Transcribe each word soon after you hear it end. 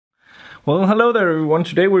Well, hello there, everyone.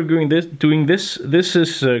 Today we're doing this. This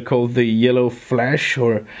is called the Yellow Flash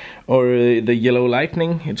or the Yellow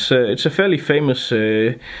Lightning. It's a fairly famous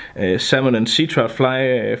salmon and sea trout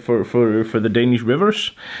fly for the Danish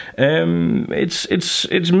rivers.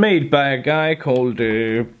 It's made by a guy called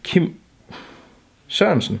Kim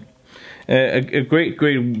Sørensen. A great,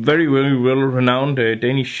 very well-renowned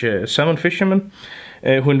Danish salmon fisherman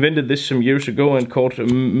who invented this some years ago and caught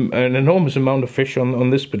an enormous amount of fish on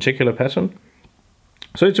this particular pattern.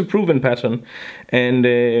 So it's a proven pattern, and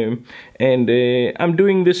I'm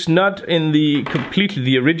doing this not in the completely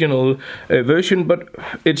the original version, but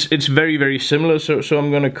it's very similar. So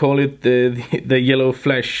I'm gonna call it the Yellow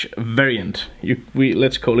Flash variant.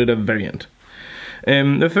 Let's call it a variant.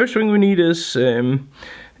 The first thing we need is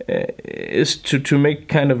to make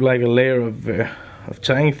kind of like a layer of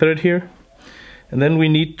tying thread here, and then we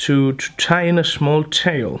need to tie in a small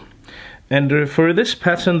tail. And for this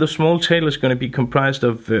pattern, the small tail is going to be comprised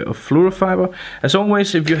of fluorofiber. As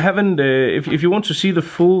always, if you haven't, if you want to see the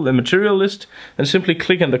full material list, then simply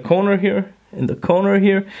click in the corner here,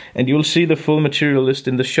 and you'll see the full material list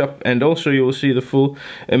in the shop, and also you will see the full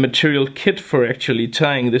material kit for actually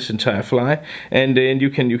tying this entire fly. And you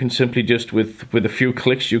can simply just with a few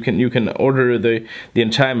clicks you can order the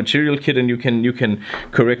entire material kit, and you can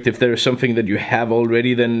correct if there is something that you have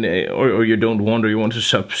already, then or you don't want, or you want to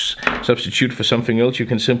substitute for something else. You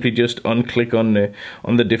can simply just unclick on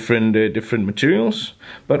the different materials.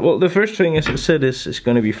 But well, the first thing, as I said, is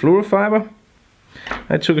going to be fluorofiber.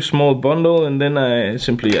 I took a small bundle and then I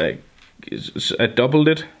doubled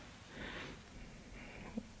it.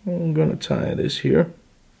 I'm gonna tie this here.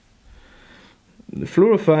 The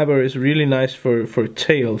fluorofiber is really nice for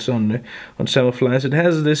tails on salmon flies. It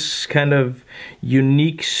has this kind of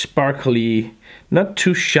unique, sparkly, not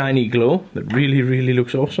too shiny glow that really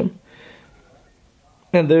looks awesome.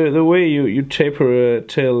 And the way you taper a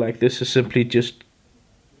tail like this is simply just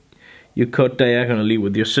you cut diagonally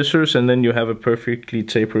with your scissors, and then you have a perfectly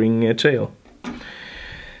tapering tail.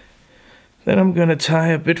 Then I'm gonna tie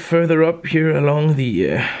a bit further up here along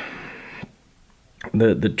the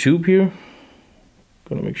tube here.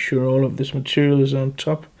 Gonna make sure all of this material is on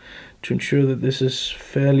top to ensure that this is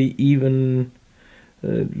fairly even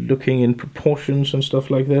looking in proportions and stuff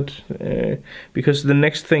like that. Because the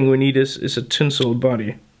next thing we need is a tinsel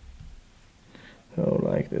body. Oh,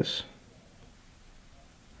 like this.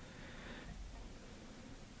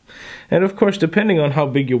 And of course, depending on how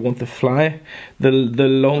big you want the fly, the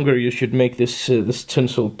longer you should make this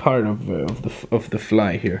tinsel part of the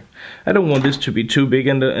fly here. I don't want this to be too big,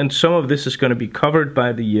 and some of this is going to be covered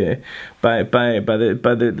by the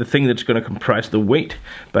thing that's going to comprise the weight,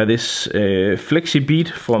 by this flexi bead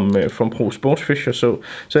from Pro Sportsfisher. So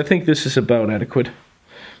I think this is about adequate.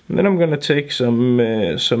 And then I'm going to take some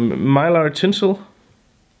mylar tinsel.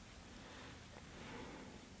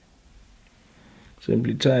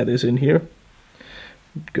 Simply tie this in here.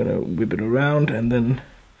 I'm gonna whip it around and then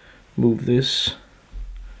move this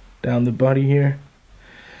down the body here.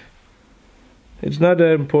 It's not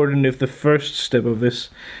that important if the first step of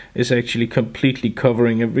this is actually completely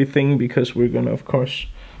covering everything, because we're gonna of course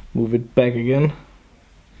move it back again.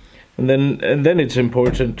 And then it's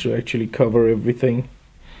important to actually cover everything,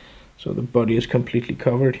 so the body is completely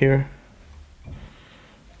covered here.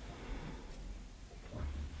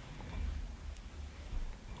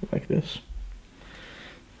 Like this.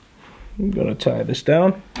 I'm gonna tie this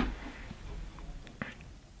down,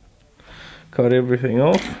 cut everything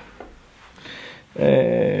off,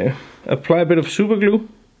 apply a bit of super glue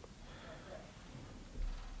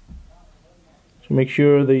to make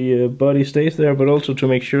sure the body stays there, but also to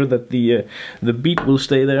make sure that the bead will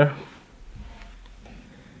stay there.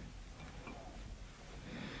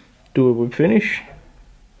 Do a whip finish.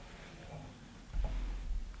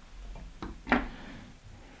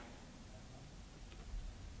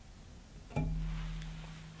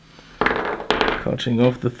 Cutting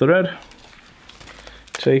off the thread,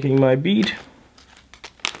 taking my bead,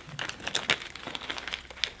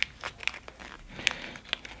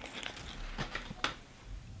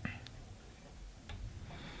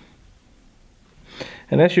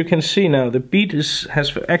 and as you can see now, the bead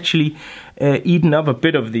has actually eaten up a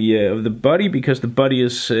bit of the body, because the body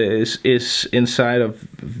is inside of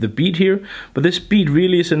the bead here. But this bead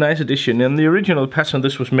really is a nice addition. In the original pattern,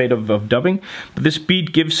 this was made of dubbing, but this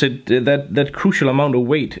bead gives it that crucial amount of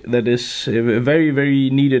weight that is very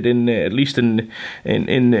needed in at least in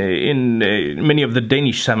many of the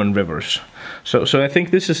Danish salmon rivers. So I think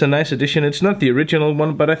this is a nice addition. It's not the original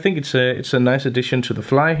one, but I think it's a nice addition to the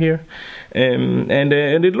fly here, and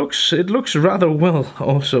it looks rather well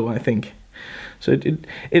also, I think. So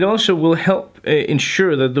it also will help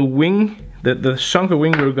ensure that the wing, that the sunker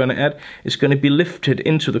wing we're going to add is going to be lifted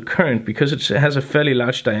into the current, because it has a fairly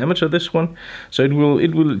large diameter, this one. So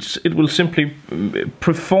it will simply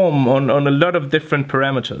perform on a lot of different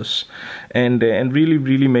parameters, and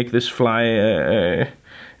really make this fly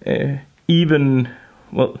even,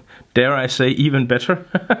 well, dare I say, even better.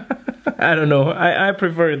 I don't know. I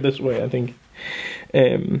prefer it this way, I think.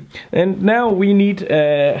 And now we need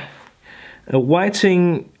a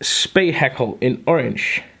whiting spey hackle in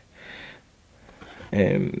orange.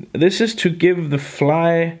 This is to give the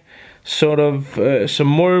fly sort of some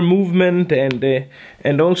more movement,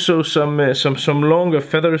 and also some longer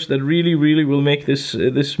feathers that really will make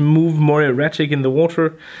this move more erratic in the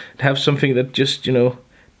water. Have something that just, you know,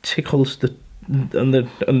 tickles the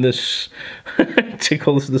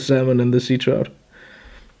tickles the salmon and the sea trout.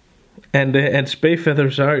 And spey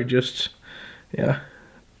feathers are just, yeah,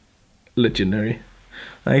 legendary.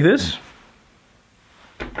 Like this.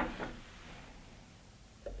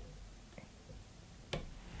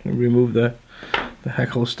 Remove the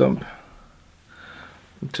hackle stump.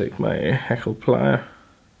 Take my hackle plier.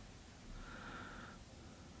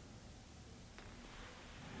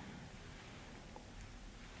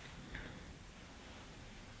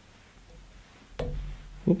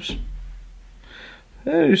 Oops.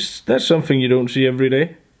 That's something you don't see every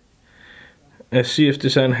day. A CF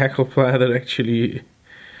Design hackle plier that actually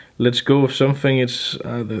lets go of something. It's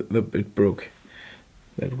it broke.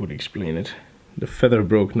 That would explain it. The feather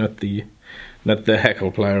broke, not the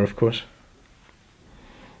hackle plier, of course.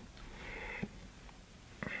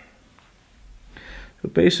 So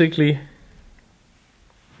basically,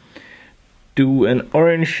 do an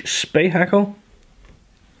orange spey hackle.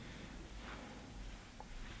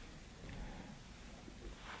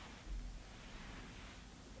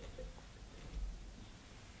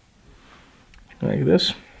 Like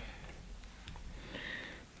this.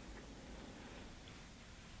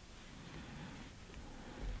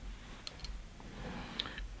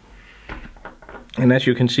 And as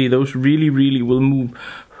you can see, those really will move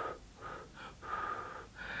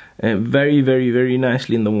very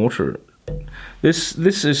nicely in the water. This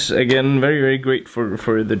is again very great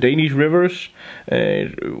for the Danish rivers,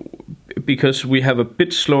 because we have a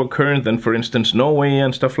bit slower current than, for instance, Norway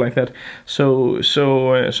and stuff like that. So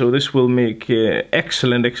this will make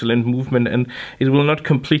excellent movement, and it will not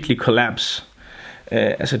completely collapse,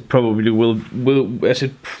 as it probably will as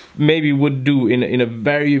it maybe would do in a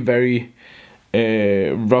very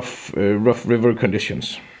rough river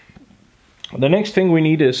conditions. The next thing we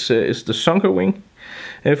need is the sunker wing.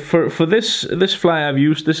 For this fly I've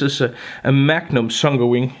used, this is a Magnum sunker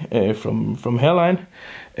wing from Hareline.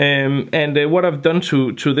 And what I've done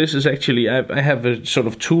to this is actually I have a sort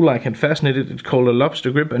of tool I can fasten it. It's called a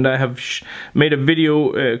lobster grip, and I have made a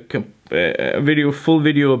full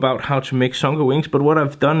video about how to make sunker wings. But what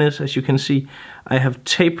I've done is, as you can see, I have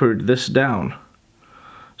tapered this down.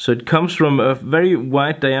 So it comes from a very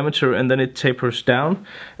wide diameter and then it tapers down,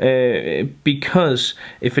 because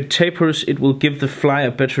if it tapers, it will give the fly a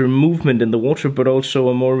better movement in the water, but also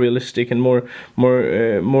a more realistic and more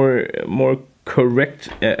correct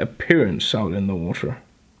appearance out in the water.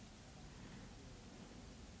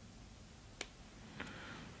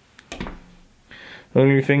 The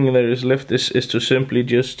only thing that is left is to simply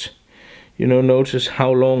just, you know, notice how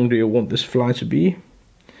long do you want this fly to be.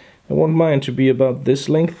 I want mine to be about this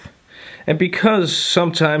length, and because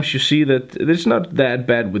sometimes you see that it's not that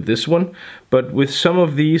bad with this one, but with some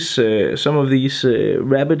of these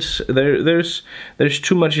rabbits, there's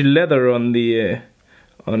too much leather on the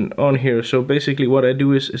on here. So basically, what I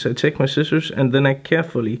do is I take my scissors and then I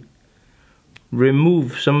carefully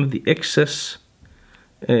remove some of the excess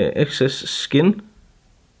skin,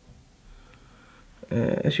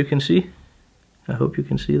 as you can see. I hope you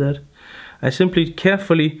can see that. I simply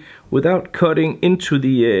carefully, without cutting into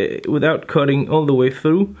the, without cutting all the way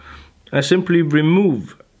through, I simply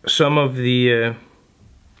remove some of the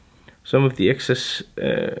excess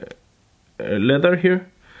leather here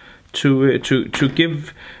to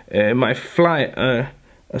give my fly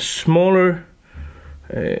a smaller.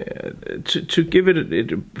 To give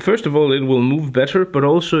it, first of all, it will move better, but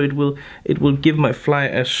also it will give my fly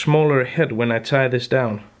a smaller head when I tie this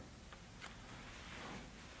down.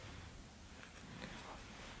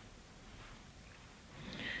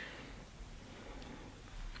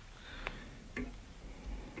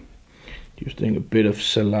 Using a bit of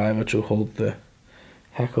saliva to hold the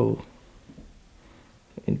hackle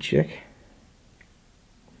in check.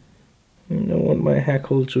 And I want my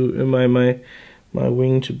hackle to my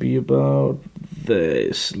wing to be about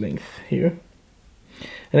this length here.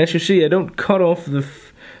 And as you see, I don't cut off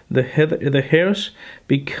the hairs,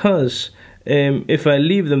 because if I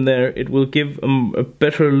leave them there, it will give a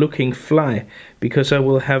better looking fly, because I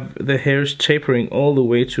will have the hairs tapering all the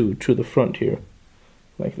way to the front here,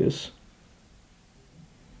 like this.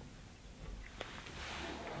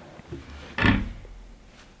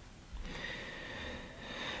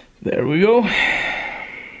 There we go.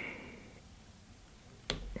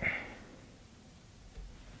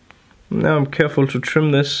 Now I'm careful to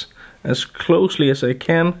trim this as closely as I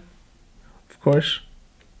can, of course.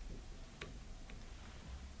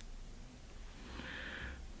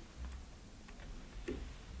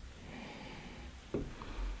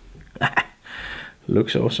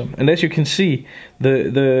 Looks awesome. And as you can see,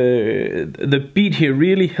 the bead here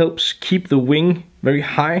really helps keep the wing very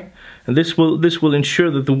high, and this will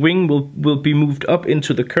ensure that the wing will be moved up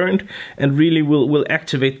into the current, and really will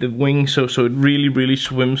activate the wing so it really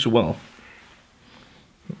swims well.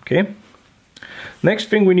 Okay. Next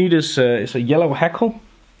thing we need is a yellow hackle,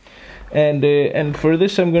 and for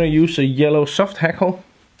this I'm going to use a yellow soft hackle.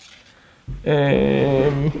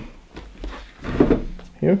 Here.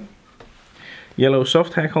 Yellow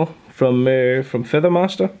soft hackle from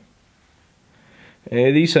Feathermaster.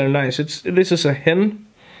 These are nice. This is a hen,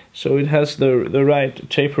 so it has the right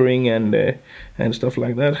tapering and stuff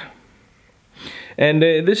like that. And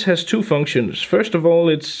this has two functions. First of all,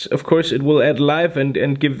 of course it will add life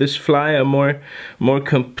and give this fly a more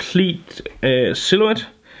complete silhouette.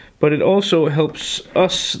 But it also helps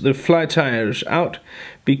us, the fly tyers, out,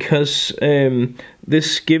 because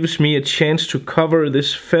this gives me a chance to cover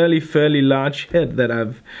this fairly large head that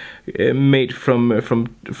I've made from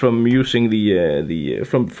using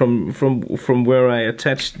from where I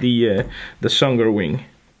attached the Songer wing.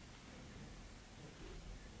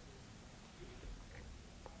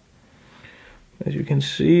 As you can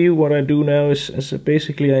see, what I do now is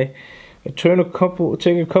basically I take a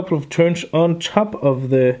couple of turns on top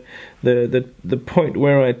of the point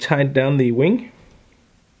where I tied down the wing,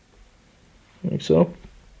 like so,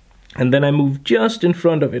 and then I move just in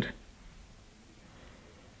front of it,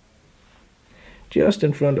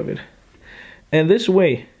 and this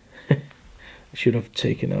way I should have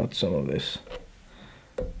taken out some of this.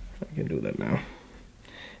 I can do that now.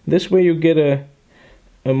 This way you get a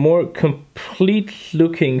more complete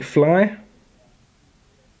looking fly,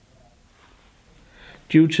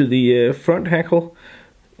 due to the front hackle,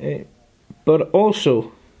 but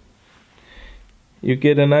also you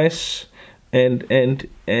get a nice and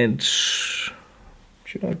should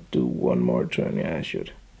I do one more turn? Yeah, I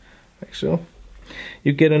should, like so.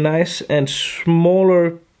 You get a nice and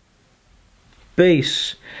smaller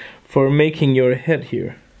base for making your head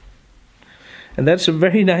here, and that's a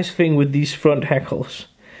very nice thing with these front hackles.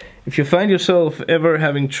 If you find yourself ever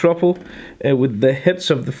having trouble with the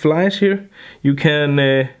heads of the flies here, you can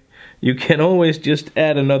always just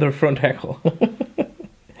add another front hackle.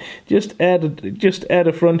 just add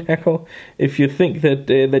a front hackle if you think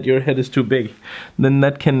that your head is too big. Then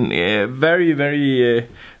that can very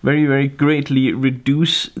greatly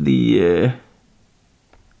reduce the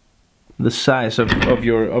size of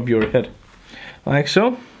your head, like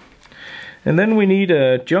so. And then we need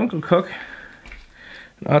a jungle cock.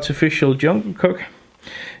 Artificial jungle cock.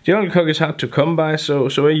 Jungle cock is hard to come by, so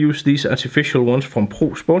I use these artificial ones from Pro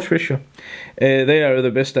Sportsfisher. They are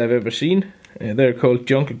the best I've ever seen. They're called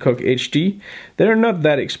Jungle Cock HD. They're not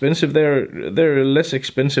that expensive. They're less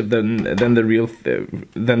expensive than the real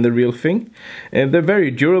thing. They're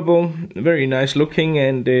very durable, very nice looking,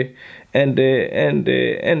 and they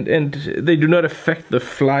do not affect the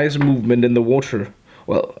fly's movement in the water.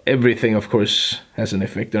 Well, everything of course has an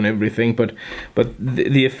effect on everything, but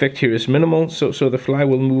the effect here is minimal, so the fly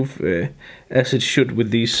will move as it should with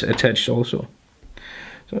these attached also.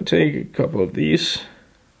 So I'll take a couple of these.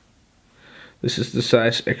 This is the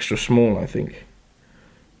size extra small, I think.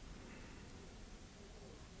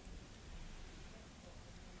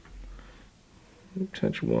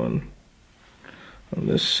 Attach one on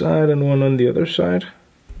this side and one on the other side.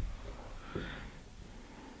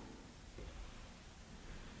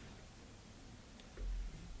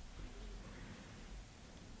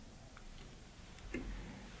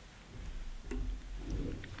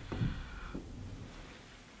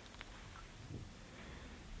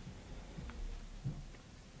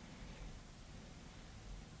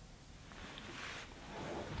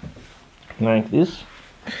 Like this.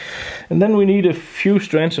 And then we need a few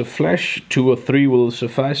strands of flash. 2 or 3 will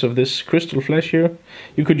suffice of this crystal flash here.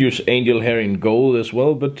 You could use angel hair in gold as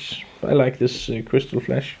well, but I like this crystal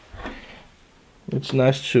flash. It's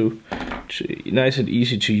nice nice and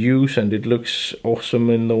easy to use, and it looks awesome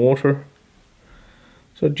in the water.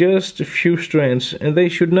 So just a few strands, and they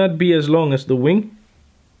should not be as long as the wing.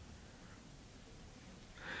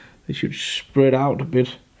 They should spread out a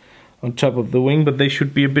bit on top of the wing, but they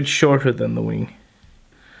should be a bit shorter than the wing.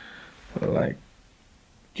 Like,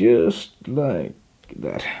 just like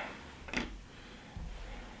that.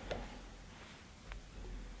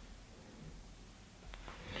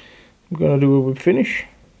 I'm gonna do a whip finish.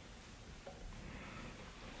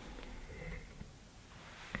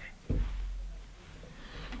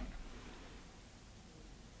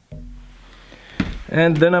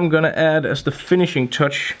 And then I'm gonna add, as the finishing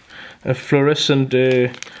touch, a fluorescent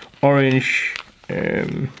orange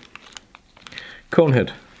cone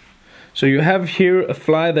head. So you have here a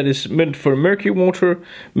fly that is meant for murky water,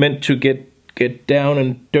 meant to get down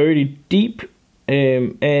and dirty deep,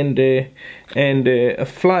 and a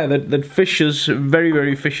fly that fishes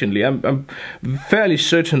very efficiently. I'm fairly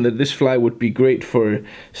certain that this fly would be great for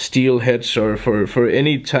steelheads or for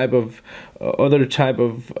any type of other type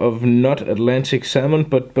of not Atlantic salmon,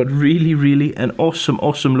 but really an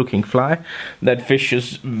awesome looking fly that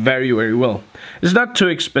fishes very well. It's not too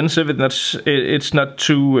expensive. It's not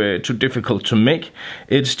too difficult to make.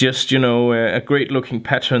 It's just, you know, a great looking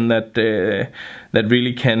pattern that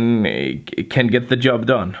really can get the job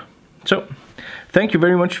done. So thank you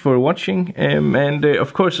very much for watching, and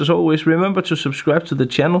of course, as always, remember to subscribe to the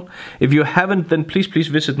channel. If you haven't, then please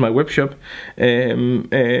visit my webshop.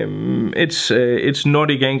 It's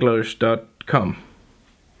NordicAnglers.com.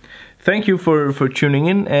 Thank you for tuning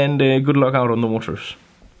in, and good luck out on the waters.